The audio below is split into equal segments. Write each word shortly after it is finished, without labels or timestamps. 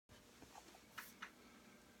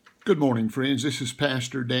Good morning, friends. This is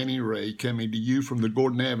Pastor Danny Ray coming to you from the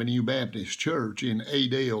Gordon Avenue Baptist Church in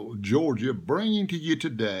Adel, Georgia, bringing to you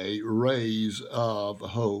today Rays of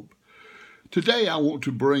Hope. Today I want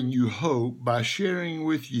to bring you hope by sharing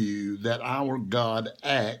with you that our God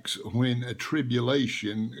acts when a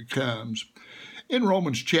tribulation comes. In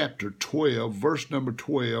Romans chapter 12, verse number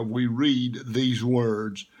 12, we read these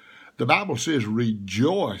words. The Bible says,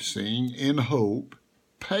 rejoicing in hope,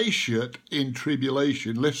 patient in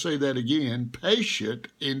tribulation. Let's say that again. Patient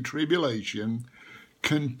in tribulation,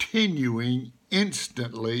 continuing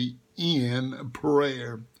instantly in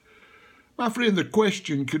prayer. My friend, the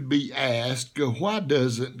question could be asked, why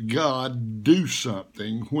doesn't God do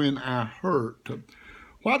something when I hurt?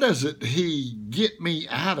 Why doesn't He get me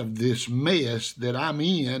out of this mess that I'm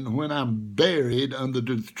in when I'm buried under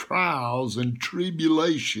the trials and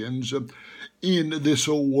tribulations in this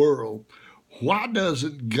old world? Why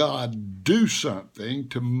doesn't God do something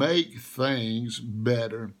to make things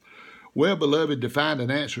better? Well, beloved, to find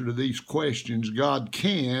an answer to these questions, God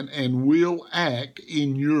can and will act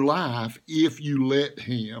in your life if you let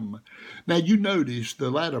Him. Now, you notice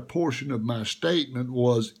the latter portion of my statement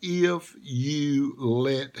was, if you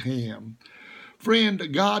let Him.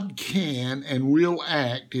 Friend, God can and will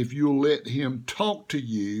act if you'll let Him talk to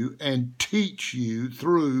you and teach you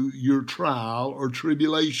through your trial or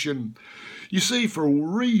tribulation. You see, for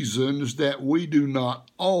reasons that we do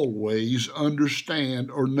not always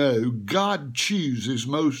understand or know, God chooses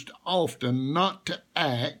most often not to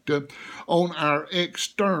act on our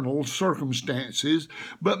external circumstances,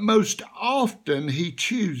 but most often He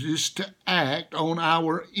chooses to act on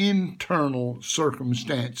our internal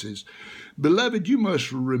circumstances. Beloved, you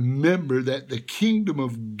must remember that the kingdom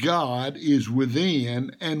of God is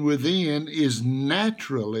within, and within is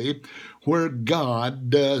naturally where God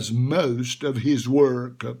does most of His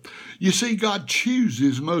work. You see, God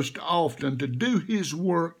chooses most often to do His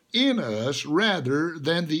work in us rather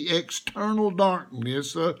than the external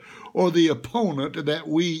darkness or the opponent that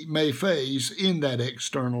we may face in that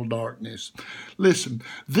external darkness. Listen,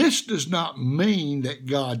 this does not mean that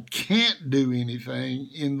God can't do anything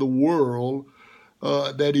in the world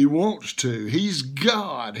that He wants to. He's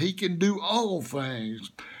God. He can do all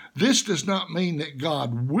things. This does not mean that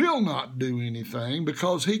God will not do anything,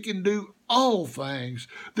 because He can do all things.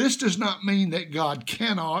 This does not mean that God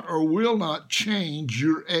cannot or will not change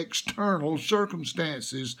your external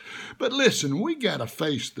circumstances. But listen, we got to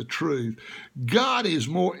face the truth. God is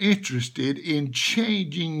more interested in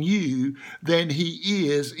changing you than He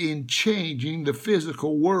is in changing the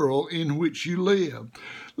physical world in which you live.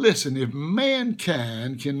 Listen, if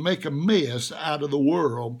mankind can make a mess out of the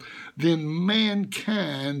world, then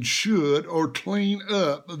mankind should or clean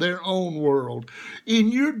up their own world. In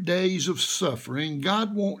your days of suffering,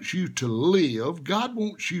 God wants you to live, God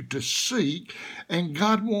wants you to seek, and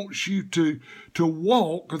God wants you to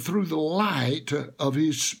walk through the light of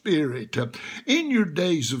His Spirit. In your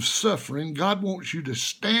days of suffering, God wants you to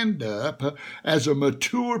stand up as a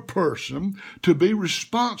mature person, to be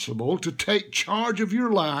responsible, to take charge of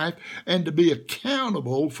your life, and to be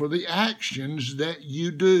accountable for the actions that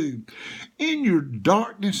you do. In your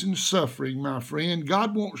darkness and suffering, my friend,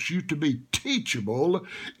 God wants you to be teachable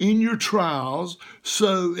in your trials,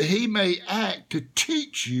 so He may act to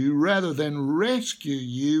teach you rather than rescue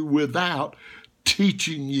you without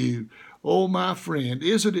teaching you. Oh, my friend,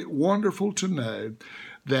 isn't it wonderful to know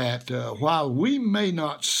that while we may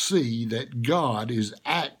not see that God is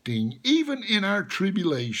acting even in our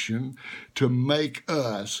tribulation to make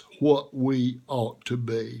us what we ought to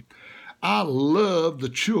be. I love the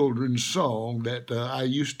children's song that I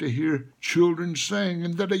used to hear children sing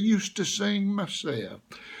and that I used to sing myself.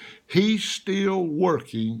 He's still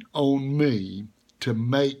working on me to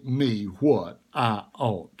make me what I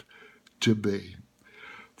ought to be.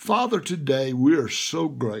 Father, today we are so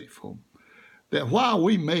grateful that while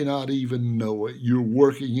we may not even know it, you're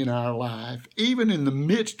working in our life, even in the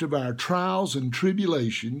midst of our trials and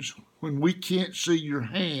tribulations, when we can't see your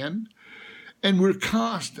hand, and we're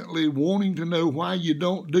constantly wanting to know why you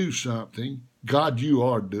don't do something. God, you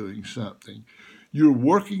are doing something. You're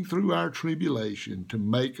working through our tribulation to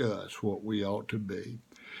make us what we ought to be.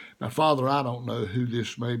 Now, Father, I don't know who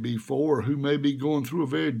this may be for, or who may be going through a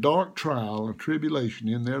very dark trial and tribulation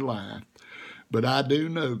in their life. But I do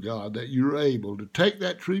know, God, that you're able to take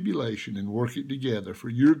that tribulation and work it together for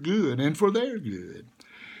your good and for their good.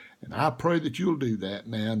 And I pray that you'll do that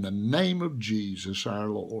now in the name of Jesus, our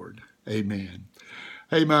Lord. Amen.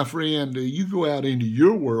 Hey, my friend, you go out into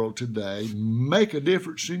your world today, make a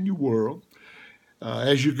difference in your world.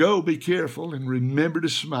 As you go, be careful and remember to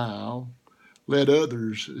smile. Let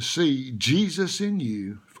others see Jesus in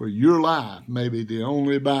you, for your life may be the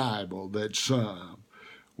only Bible that some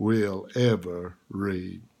will ever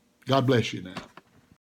read. God bless you now.